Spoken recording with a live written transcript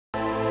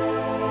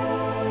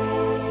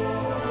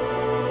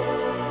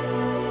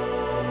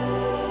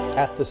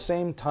At the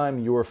same time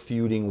you're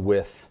feuding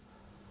with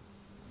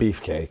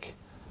Beefcake,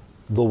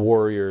 the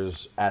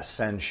Warrior's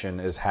ascension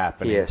is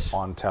happening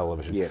on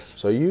television. Yes.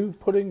 So are you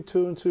putting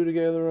two and two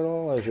together at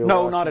all as you're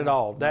No, watching? not at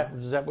all.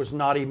 That was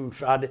not even.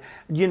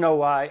 You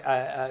know,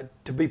 I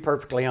to be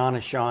perfectly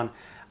honest, Sean,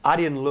 I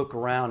didn't look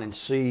around and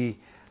see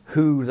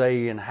who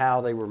they and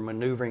how they were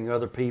maneuvering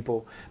other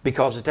people,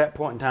 because at that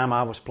point in time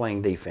I was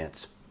playing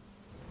defense.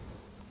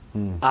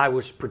 I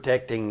was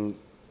protecting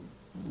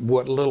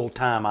what little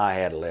time I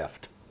had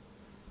left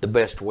the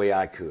best way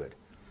I could,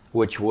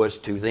 which was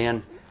to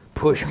then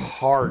push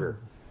harder,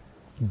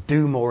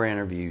 do more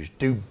interviews,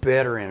 do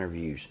better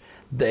interviews.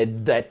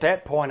 At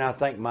that point, I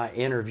think my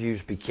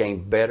interviews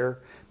became better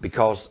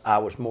because I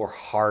was more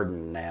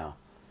hardened now.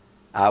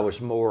 I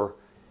was more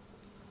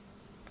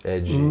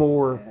edgy,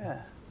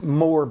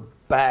 more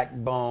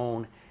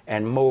backbone,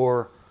 and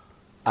more,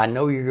 I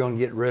know you're going to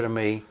get rid of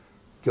me,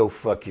 go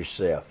fuck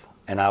yourself.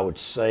 And I would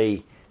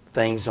say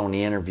things on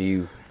the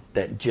interview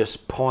that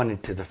just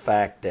pointed to the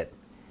fact that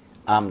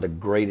I'm the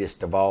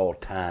greatest of all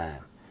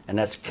time. And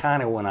that's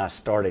kind of when I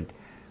started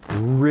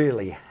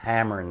really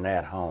hammering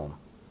that home.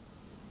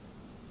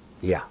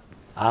 Yeah.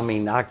 I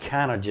mean, I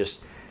kind of just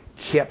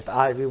kept,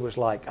 it was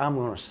like, I'm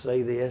going to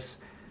say this,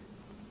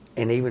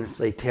 and even if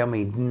they tell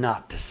me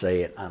not to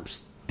say it, I'm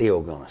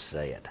still going to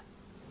say it.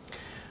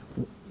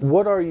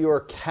 What are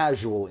your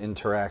casual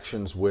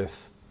interactions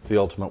with the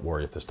Ultimate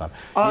Warrior at this time?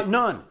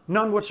 None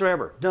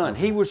whatsoever. None.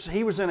 He was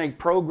in a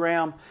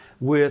program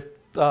with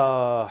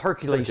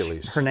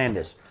Hercules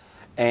Hernandez,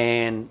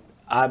 and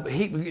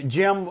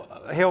Jim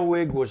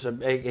Hellwig was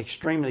an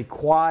extremely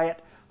quiet,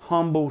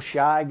 humble,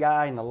 shy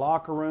guy in the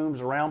locker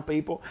rooms around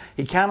people.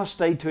 He kind of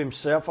stayed to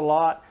himself a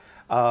lot.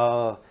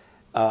 I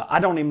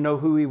don't even know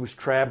who he was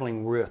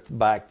traveling with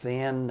back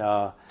then.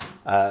 I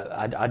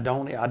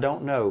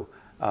don't know.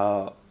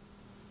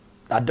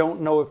 I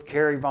don't know if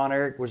Kerry Von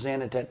Erich was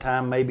in at that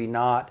time. Maybe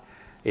not.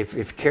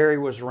 If Kerry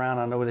was around,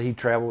 I know that he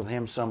traveled with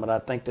him some, but I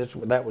think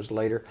that was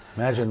later.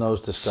 Imagine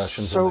those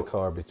discussions in the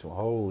car between.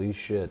 Holy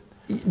shit!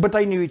 But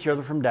they knew each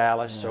other from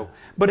Dallas. Yeah. So,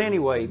 but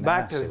anyway,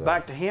 back to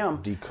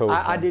him.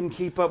 I didn't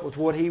keep up with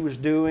what he was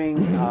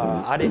doing.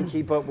 I didn't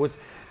keep up with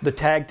the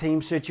tag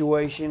team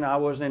situation. I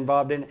wasn't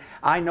involved in it.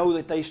 I know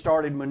that they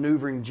started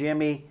maneuvering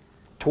Jimmy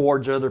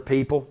towards other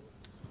people.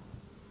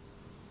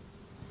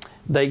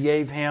 They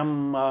gave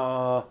him.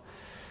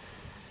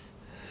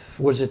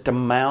 Was it the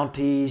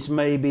Mounties,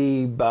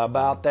 maybe,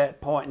 about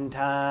that point in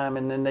time?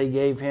 And then they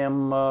gave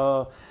him,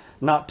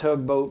 not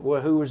Tugboat,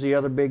 well, who was the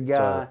other big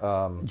guy?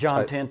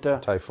 John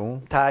Tenta.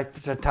 Typhoon.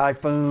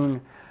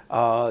 Typhoon.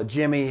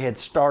 Jimmy had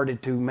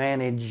started to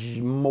manage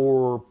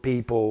more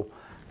people,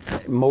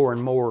 more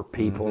and more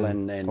people.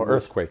 Mm-hmm. and or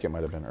Earthquake, it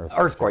might have been Earthquake.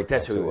 Earthquake,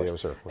 that's who it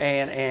was. Earthquake.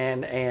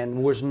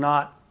 And was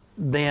not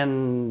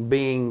then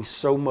being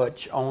so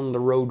much on the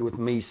road with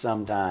me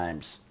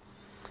sometimes.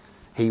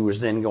 He was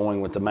then going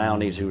with the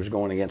Mounties, who was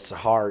going against the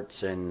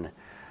Hearts, and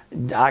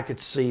I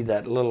could see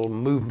that little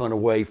movement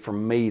away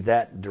from me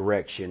that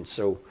direction.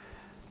 So,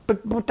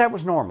 but that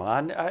was normal.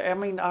 I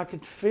mean, I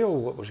could feel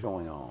what was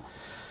going on.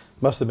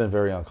 Must have been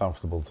very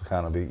uncomfortable to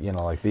kind of be,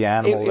 like the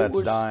animal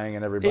that's dying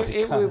and everybody.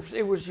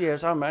 It was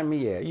yes. I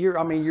mean, yeah.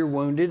 You're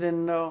wounded,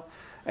 and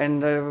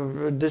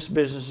this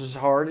business is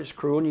hard. It's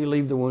cruel, and you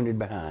leave the wounded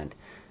behind.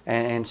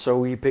 And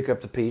so you pick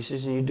up the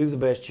pieces and you do the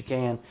best you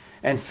can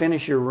and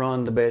finish your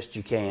run the best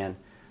you can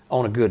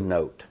on a good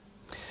note.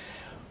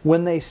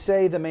 When they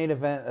say the main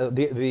event,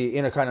 the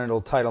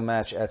Intercontinental title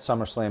match at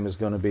SummerSlam is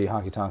going to be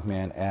Honky Tonk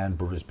Man and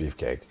Brutus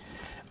Beefcake,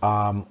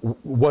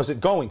 was it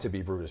going to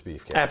be Brutus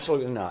Beefcake?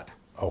 Absolutely not.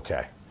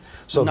 Okay.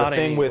 So not the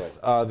thing with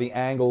the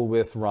angle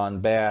with Ron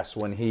Bass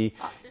when he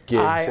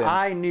gives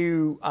I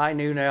knew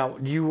now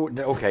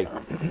okay.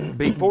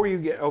 Before you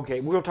get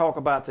we'll talk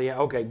about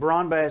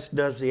Ron Bass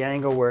does the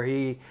angle where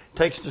he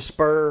takes the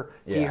spur,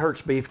 he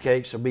hurts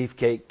Beefcake, so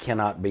Beefcake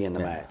cannot be in the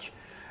match.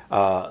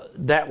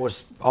 That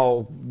was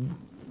all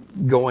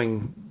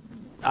going.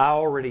 I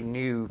already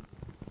knew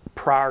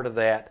prior to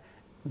that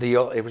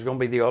it was going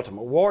to be the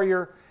Ultimate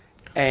Warrior,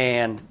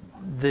 and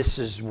this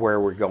is where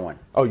we're going.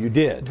 Oh, you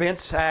did?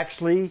 Vince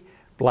actually,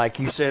 like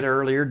you said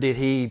earlier, did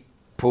he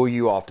pull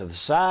you off to the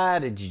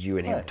side? Did you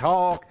and him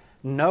talk?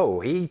 No,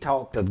 he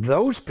talked to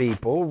those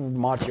people,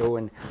 Macho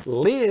and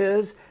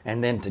Liz,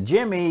 and then to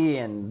Jimmy,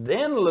 and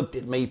then looked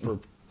at me for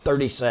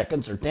 30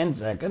 seconds or 10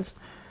 seconds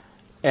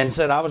and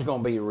said I was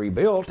going to be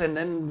rebuilt, and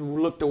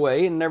then looked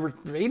away and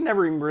he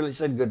never even really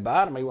said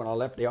goodbye to me when I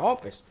left the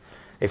office.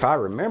 If I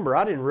remember,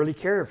 I didn't really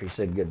care if he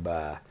said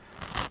goodbye.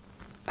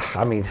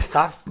 I mean,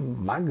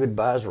 my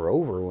goodbyes were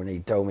over when he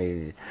told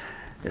me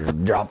to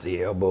drop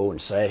the elbow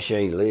and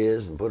sashay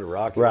Liz and put a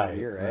rocket on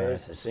your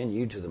ass and send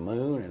you to the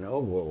moon. And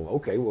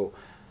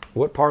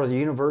what part of the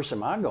universe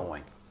am I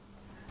going?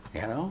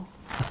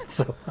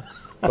 So,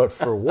 but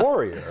for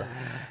Warrior,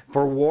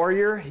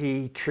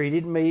 he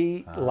treated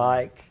me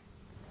like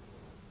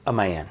a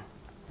man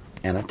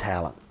and a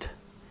talent.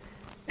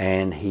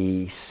 And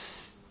he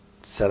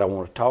said, I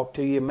want to talk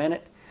to you a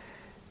minute.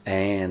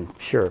 And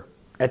sure.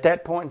 At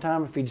that point in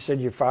time, if he'd said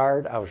you're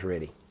fired, I was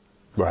ready.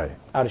 Right.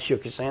 I'd have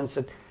shook his hand and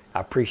said,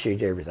 I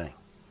appreciate everything.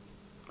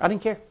 I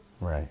didn't care.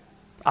 Right.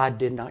 I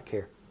did not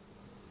care.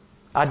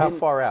 How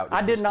far out?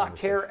 I did not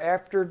care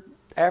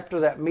after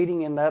that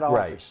meeting in that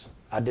office.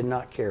 Right. I did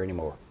not care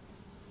anymore.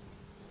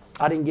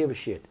 I didn't give a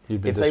shit.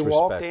 You'd been If they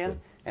walked disrespected.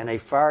 in and they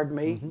fired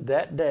me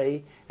that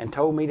day and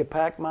told me to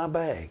pack my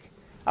bag,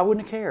 I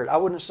wouldn't have cared. I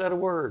wouldn't have said a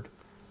word.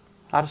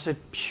 I'd have said,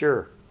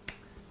 sure,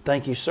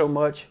 thank you so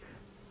much.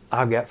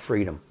 I've got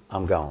freedom.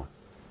 I'm gone.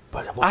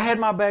 But I had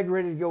my bag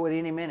ready to go at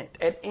any minute.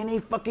 At any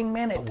fucking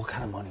minute. But what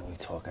kind of money are we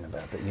talking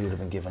about that you would have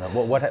been giving up?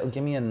 What?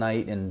 Give me a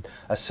night in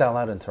a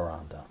sellout in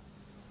Toronto.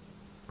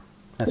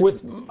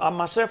 With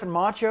myself and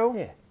Macho?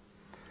 Yeah.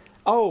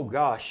 Oh,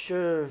 gosh.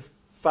 $5,000,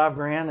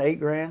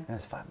 $8,000.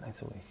 That's 5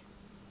 nights a week.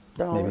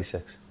 Dollars. Maybe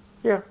 6.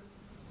 Yeah.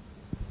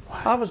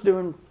 Wow. I was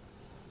doing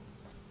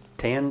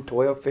 10,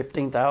 12,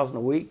 15,000 a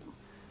week,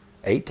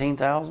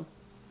 18,000.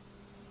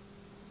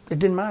 It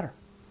didn't matter.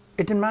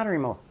 It didn't matter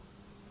anymore.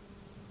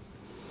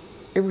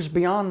 It was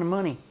beyond the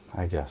money.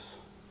 I guess.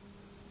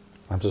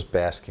 I'm just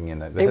basking in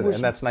that. It was-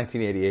 and that's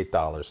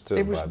 $1988 too.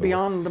 It was by the way.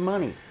 beyond the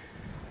money.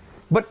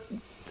 But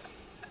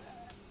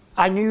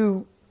I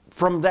knew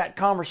from that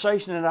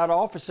conversation in that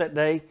office that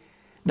day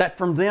that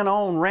from then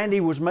on Randy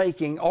was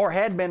making or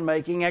had been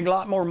making a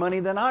lot more money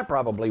than I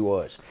probably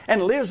was.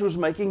 And Liz was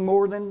making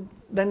more than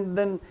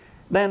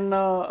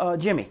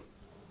Jimmy.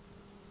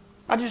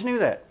 I just knew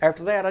that.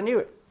 After that, I knew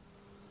it.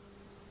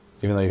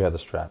 Even though you had the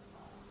strap.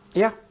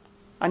 Yeah,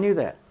 I knew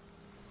that.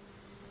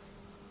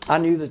 I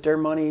knew that their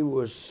money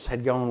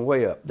had gone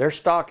way up. Their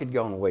stock had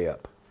gone way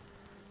up.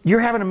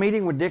 You're having a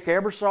meeting with Dick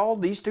Ebersol,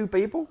 these two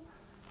people?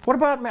 What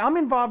about me? I'm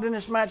involved in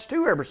this match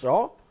too,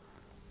 Ebersol.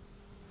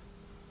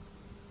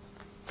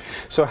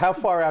 So how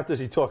far out does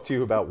he talk to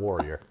you about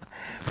Warrior?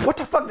 What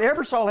the fuck did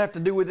Ebersol have to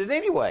do with it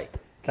anyway?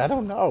 I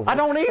don't know. I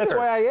don't either. That's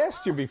why I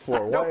asked you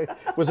before. Why,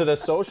 was it a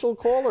social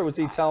call, or was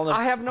he telling him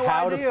I have no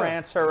how idea. to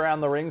prance her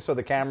around the ring so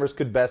the cameras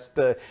could best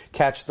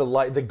catch the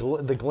light, the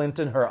glint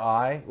in her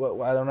eye?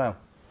 Well, I don't know.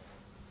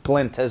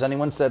 Glint. Has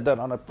anyone said that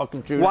on a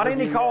fucking shoot? Why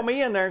didn't he call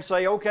me in there and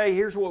say, okay,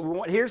 here's what we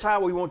want, here's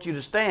how we want you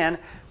to stand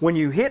when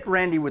you hit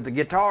Randy with the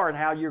guitar and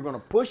how you're going to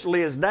push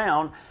Liz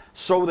down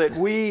so that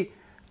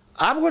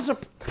I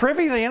wasn't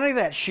privy to any of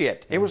that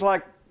shit. It was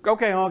like,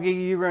 okay,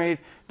 Honky, you're going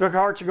to, the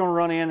Hearts are going to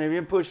run in. If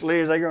you push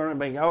Liz, they're going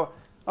to be, oh,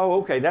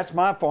 okay, that's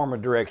my form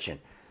of direction.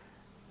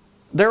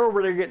 They're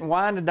over there getting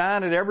wine and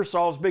dine at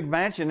Ebersol's big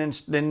mansion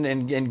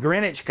in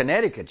Greenwich,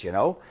 Connecticut, you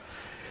know.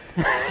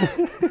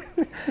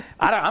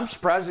 I'm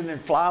surprised they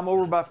didn't fly them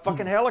over by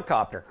fucking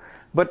helicopter.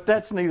 But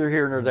that's neither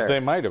here nor there. They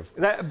might have.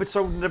 But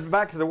so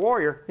back to the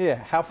Warrior. Yeah.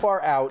 How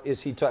far out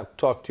is he talk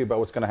to you about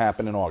what's going to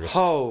happen in August?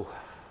 Oh,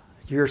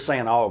 you're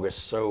saying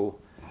August, so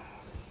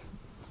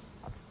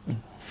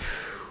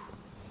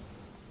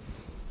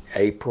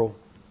April,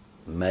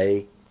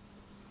 May.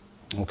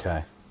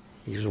 Okay.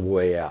 He's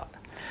way out.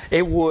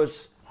 It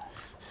was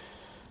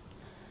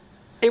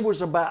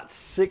about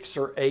 6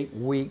 or 8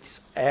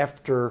 weeks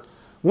after.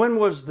 When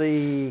was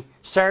the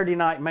Saturday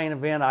night main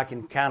event? I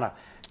can kind of.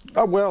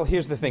 Oh, well,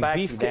 here's the thing. Back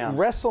you down.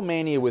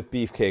 WrestleMania with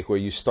Beefcake, where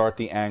you start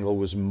the angle,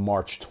 was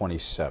March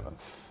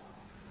 27th.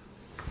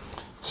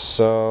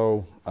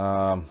 So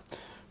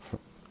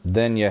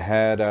then you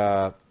had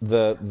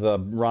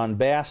the Ron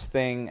Bass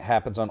thing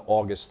happens on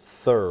August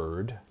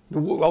 3rd.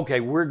 Okay,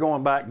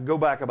 go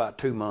back about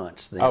 2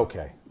 months then.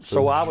 Okay.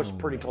 So I was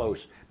pretty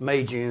close.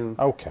 May, June.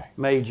 Okay.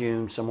 May,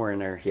 June, somewhere in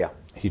there, yeah.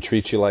 He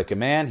treats you like a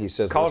man. He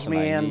says, Calls "Listen,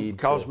 me I in need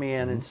to-"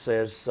 and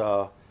says,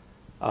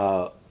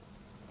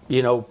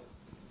 you know,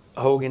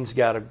 Hogan's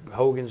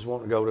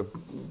wanting to go to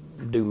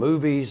do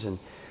movies and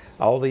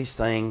all these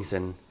things,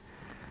 and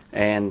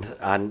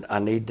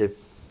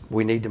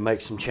we need to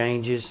make some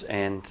changes,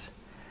 and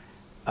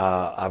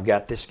I've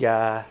got this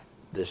guy,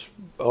 this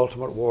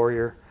Ultimate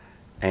Warrior,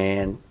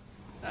 and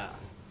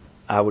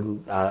I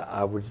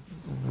would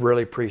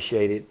really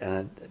appreciate it,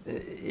 and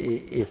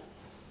if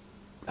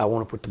I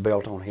want to put the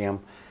belt on him,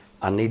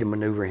 I need to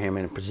maneuver him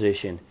in a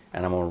position,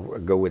 and I'm going to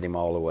go with him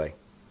all the way.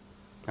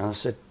 And I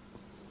said,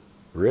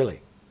 really?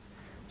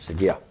 I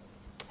said, yeah.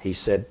 He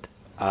said,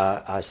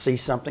 I see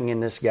something in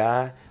this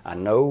guy. I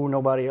know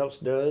nobody else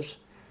does.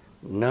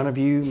 None of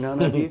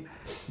you.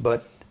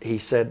 But he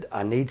said,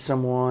 I need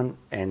someone,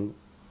 and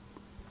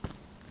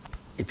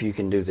if you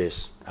can do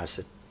this. I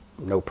said,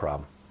 no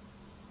problem.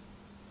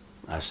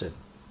 I said,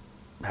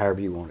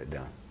 however you want it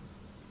done.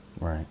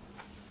 Right.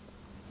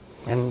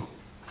 And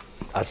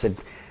I said,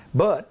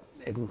 but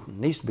it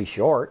needs to be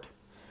short.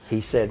 He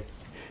said,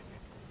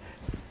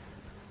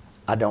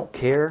 I don't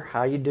care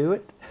how you do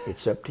it.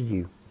 It's up to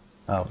you.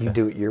 Okay. You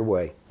do it your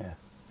way. Yeah.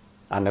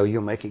 I know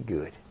you'll make it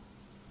good.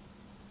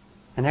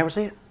 And that was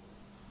it.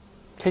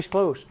 Case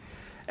closed.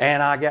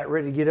 And I got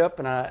ready to get up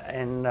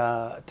and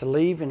to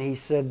leave, and he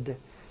said,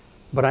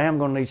 but I am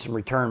going to need some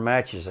return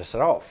matches. I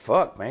said, oh,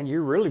 fuck, man,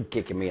 you're really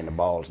kicking me in the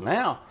balls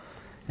now.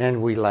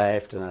 And we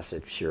laughed, and I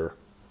said, sure.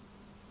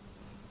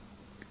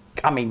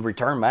 I mean,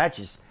 return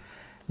matches.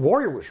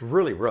 Warrior was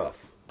really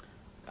rough.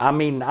 I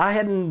mean, I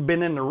hadn't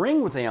been in the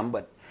ring with him,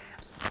 but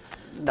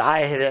I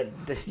had,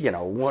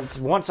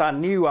 once I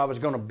knew I was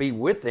going to be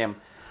with them,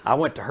 I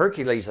went to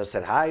Hercules. I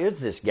said, "How is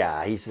this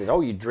guy?" He said,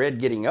 "Oh, you dread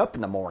getting up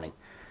in the morning."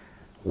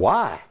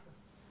 Why?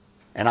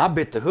 And I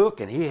bit the hook,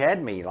 and he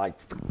had me like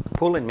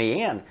pulling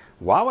me in.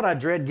 Why would I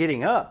dread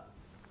getting up?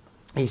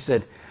 He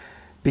said,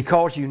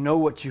 "Because you know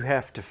what you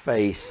have to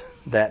face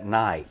that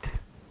night."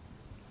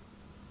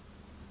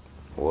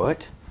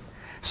 What?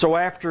 So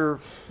after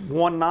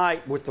one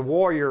night with the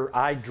Warrior,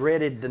 I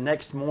dreaded the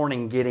next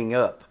morning getting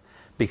up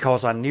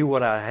because I knew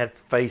what I had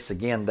to face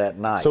again that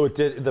night. So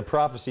the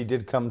prophecy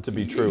did come to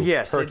be true.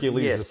 Yes,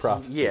 Hercules'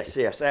 prophecy.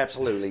 Yes,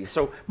 absolutely.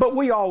 So, but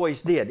we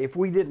always did. If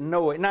we didn't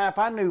know it, now if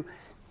I knew,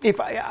 if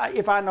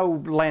I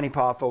know Lanny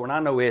Poffo and I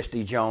know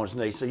S.D. Jones, and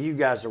they say you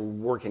guys are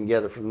working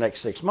together for the next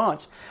 6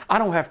 months, I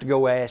don't have to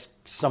go ask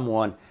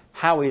someone,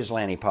 how is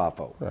Lanny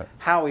Poffo? Right.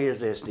 How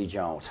is S.D.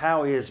 Jones?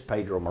 How is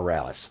Pedro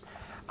Morales?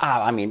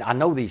 I mean, I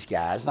know these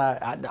guys.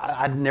 I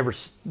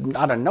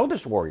didn't know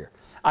this Warrior.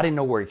 I didn't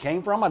know where he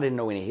came from. I didn't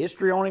know any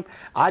history on him.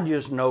 I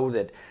just know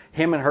that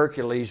him and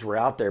Hercules were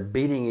out there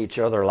beating each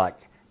other like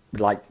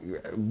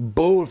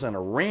bulls in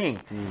a ring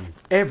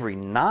every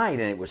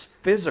night, and it was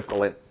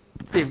physical. And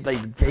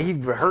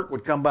Herc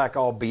would come back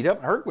all beat up.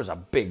 And Herc was a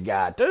big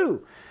guy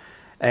too,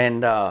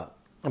 and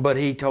but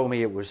he told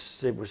me it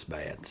was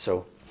bad.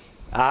 So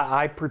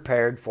I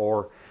prepared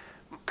for.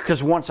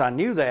 Because once I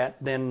knew that,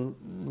 then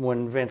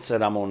when Vince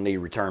said I'm going to need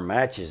return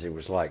matches, it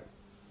was like,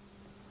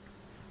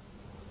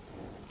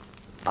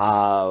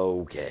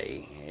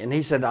 okay. And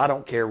he said, I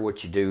don't care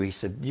what you do. He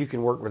said, you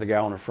can work with a guy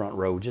on the front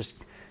row. Just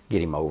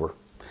get him over.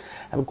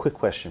 I have a quick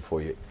question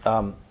for you.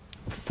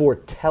 For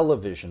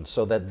television,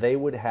 so that they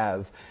would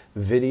have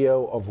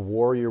video of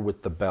Warrior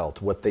with the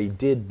belt, what they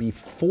did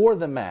before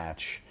the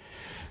match,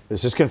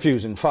 this is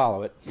confusing,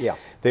 follow it. Yeah.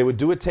 They would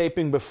do a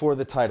taping before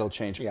the title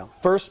change. Yeah.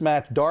 First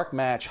match, dark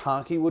match,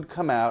 Honky would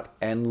come out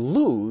and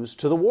lose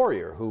to the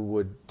Warrior, who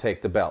would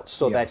take the belt,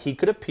 so that he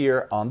could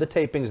appear on the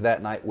tapings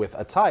that night with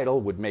a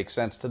title, would make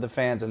sense to the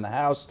fans in the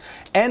house.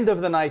 End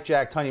of the night,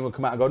 Jack Tunney would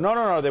come out and go,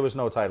 no, there was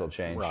no title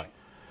change. Right.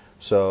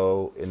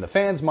 So in the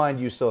fans' mind,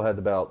 you still had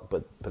the belt,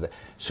 but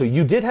so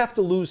you did have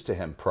to lose to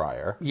him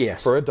prior.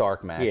 Yes. For a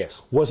dark match.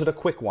 Yes. Was it a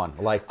quick one,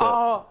 like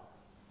the?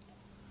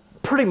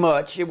 Pretty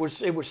much. It was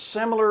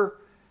similar.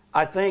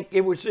 I think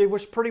it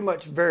was pretty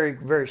much very,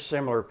 very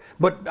similar.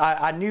 But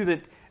I knew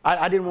that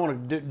I didn't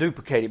want to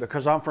duplicate it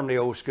because I'm from the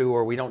old school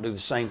where we don't do the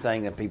same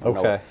thing that people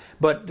know.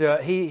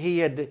 But he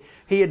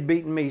had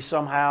beaten me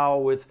somehow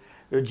with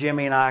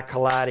Jimmy and I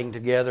colliding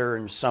together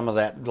and some of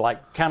that,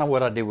 like kind of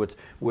what I did with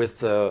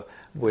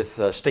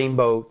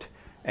Steamboat.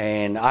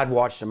 And I'd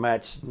watched a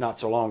match not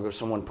so long ago.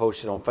 Someone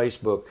posted on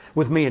Facebook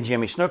with me and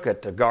Jimmy Snuka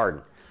at the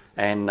Garden.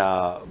 And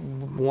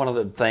one of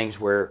the things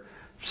where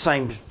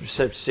same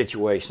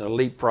situation, a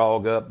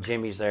leapfrog up,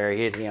 Jimmy's there,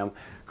 hit him,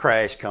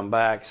 crash, come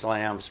back,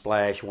 slam,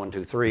 splash, 1,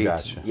 2, 3.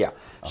 Gotcha. Yeah. Okay.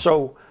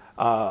 So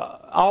I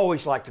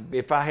always like to,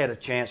 if I had a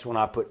chance when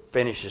I put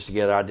finishes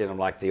together, I did them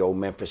like the old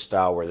Memphis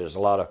style where there's a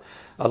lot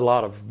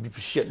of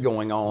shit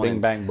going on.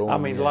 Bing, bang, boom. I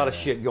mean, a lot of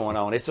shit going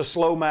on. It's a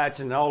slow match,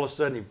 and all of a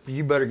sudden,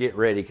 you better get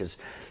ready because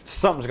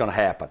something's going to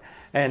happen.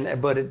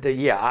 But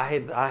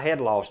I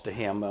had lost to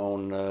him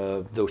on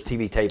those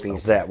TV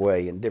tapings that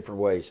way in different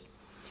ways,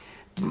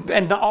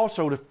 and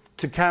also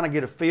to kind of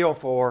get a feel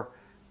for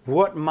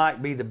what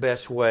might be the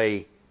best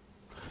way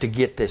to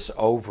get this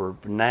over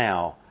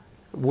now,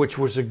 which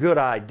was a good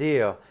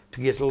idea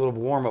to get a little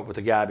warm up with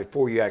the guy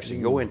before you actually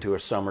go into a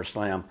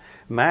SummerSlam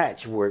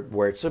match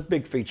where it's a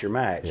big feature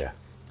match. Yeah.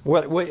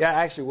 Well, it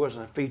actually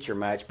wasn't a feature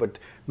match, but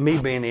me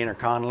being the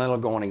Intercontinental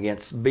going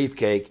against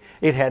Beefcake,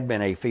 it had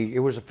been it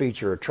was a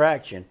feature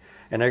attraction,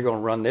 and they're going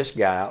to run this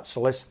guy out.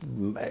 So let's,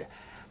 I'm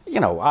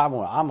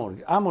going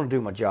to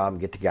do my job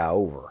and get the guy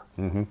over.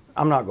 Mm-hmm.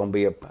 I'm not going to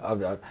be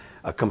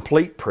a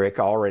complete prick.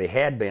 I already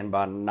had been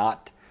by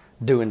not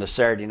doing the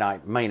Saturday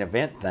night main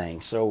event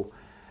thing. So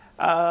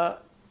I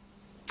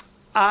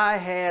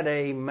had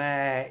a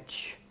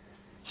match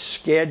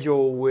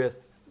scheduled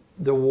with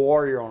the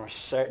Warrior on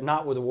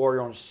not with the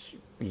Warrior on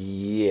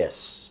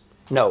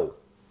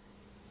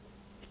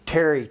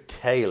Terry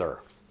Taylor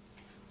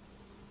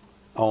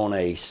on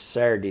a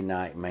Saturday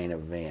night main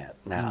event.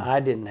 Now,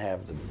 I didn't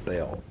have the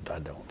belt, I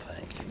don't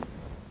think.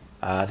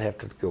 I'd have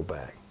to go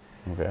back.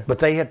 Okay. But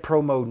they had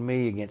promoted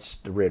me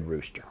against the Red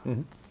Rooster.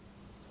 Mm-hmm.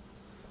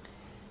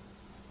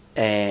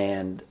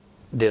 And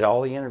did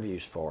all the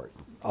interviews for it,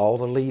 all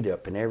the lead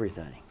up and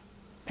everything.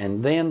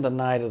 And then the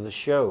night of the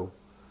show,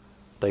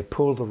 they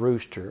pulled the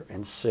Rooster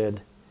and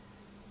said,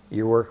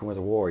 "You're working with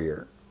a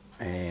Warrior,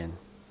 and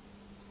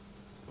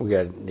we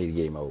need to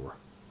get him over."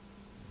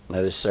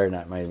 Now this is Saturday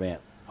night main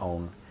event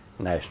on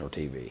national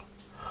TV.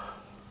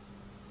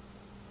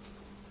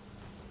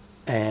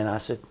 And I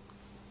said,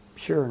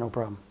 "Sure, no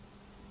problem."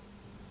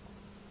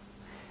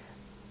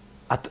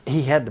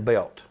 He had the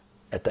belt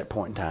at that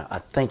point in time. I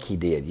think he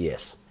did,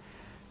 yes.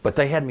 But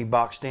they had me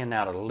boxed in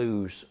now to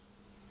lose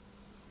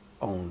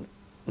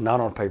not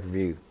on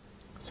pay-per-view,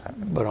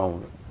 but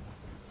on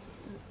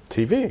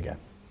TV again.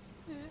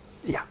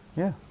 Yeah.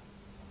 Yeah.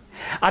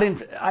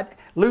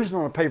 Losing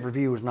on a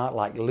pay-per-view was not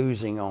like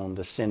losing on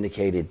the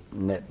syndicated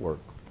network.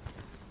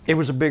 It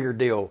was a bigger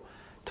deal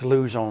to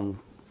lose on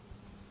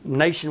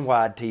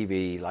nationwide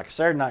TV, like a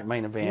Saturday Night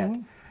Main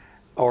Event,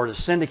 or the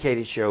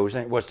syndicated shows,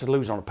 than it was to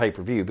lose on a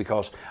pay-per-view,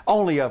 because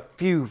only a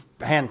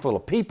handful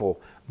of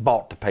people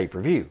bought the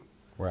pay-per-view.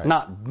 Right.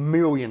 Not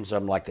millions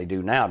of them like they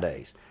do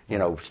nowadays.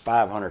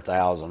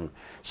 500,000,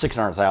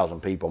 600,000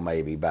 people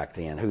maybe back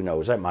then. Who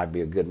knows? That might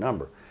be a good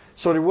number.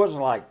 So there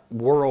wasn't like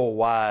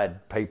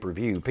worldwide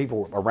pay-per-view.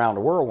 People around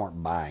the world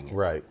weren't buying it.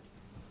 Right.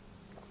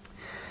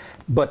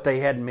 But they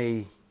had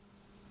me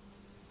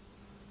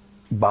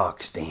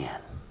boxed in.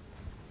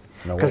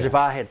 No Because way. if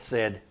I had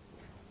said,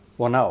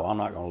 well, no, I'm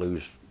not going to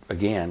lose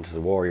again to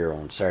the Warrior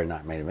on Saturday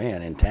Night Main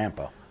Event in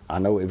Tampa. I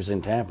know it was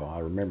in Tampa. I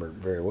remember it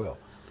very well.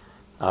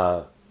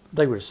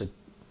 They would have said,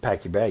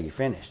 pack your bag, you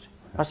finished.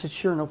 I said,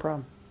 sure, no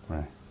problem.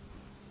 Right.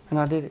 And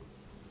I did it.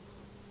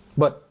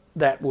 But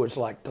that was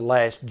like the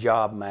last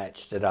job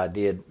match that I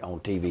did on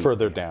TV.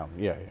 Further down,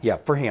 yeah. Yeah,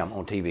 for him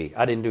on TV.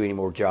 I didn't do any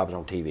more jobs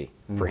on TV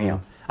for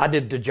him. I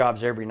did the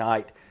jobs every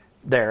night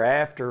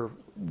thereafter,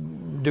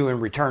 doing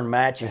return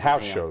matches.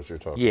 House shows you're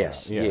talking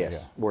yes, about. Yes, Yeah.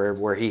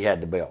 where he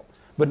had the belt.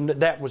 But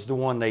that was the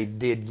one they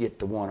did get,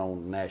 the one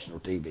on national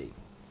TV.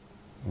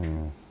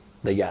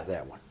 They got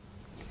that one.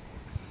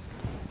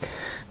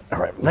 All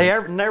right.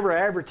 They never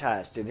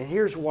advertised it, and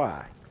here's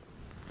why.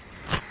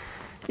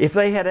 If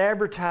they had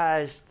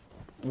advertised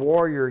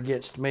Warrior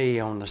against me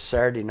on the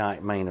Saturday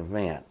Night Main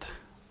Event,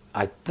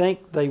 I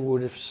think they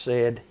would have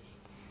said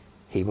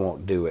he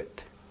won't do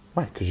it.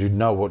 Right, because you'd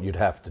know what you'd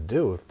have to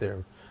do if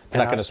they're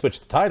not going to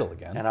switch the title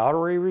again. And I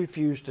already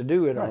refused to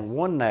do it on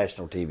one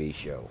national TV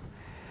show.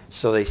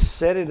 So they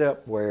set it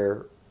up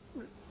where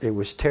it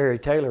was Terry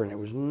Taylor, and it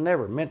was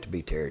never meant to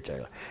be Terry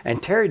Taylor.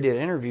 And Terry did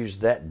interviews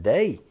that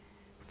day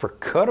for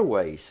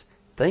cutaways,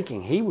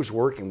 thinking he was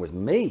working with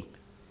me.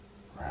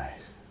 Right.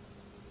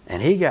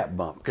 And he got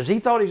bumped because he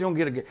thought he was going to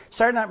get a good.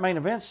 Saturday Night Main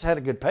Events had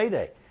a good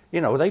payday.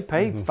 They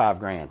paid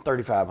 $5,000,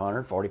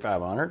 $3,500,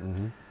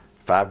 $4,500,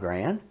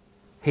 $5,000.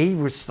 He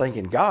was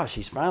thinking, gosh,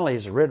 he's finally,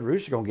 as a Red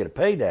Rooster, going to get a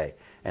payday.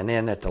 And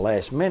then at the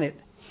last minute,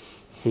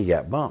 he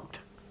got bumped.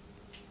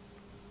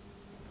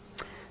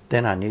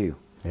 Then I knew.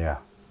 Yeah.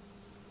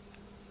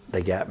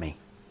 They got me.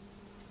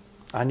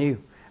 I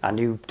knew. I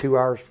knew 2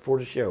 hours before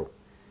the show.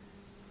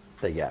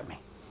 They got me.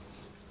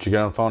 Did you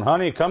get on the phone,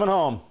 honey, coming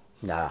home?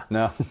 Nah.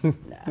 No.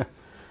 Nah.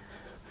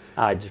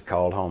 I just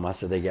called home. I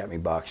said, they got me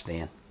boxed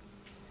in.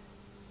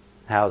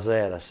 How's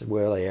that? I said,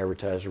 well, they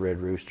advertised the Red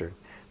Rooster.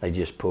 They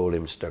just pulled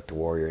him and stuck the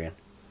Warrior in.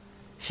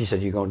 She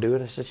said, you going to do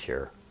it? I said,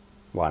 sure.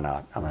 Why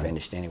not? I'm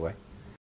finished anyway.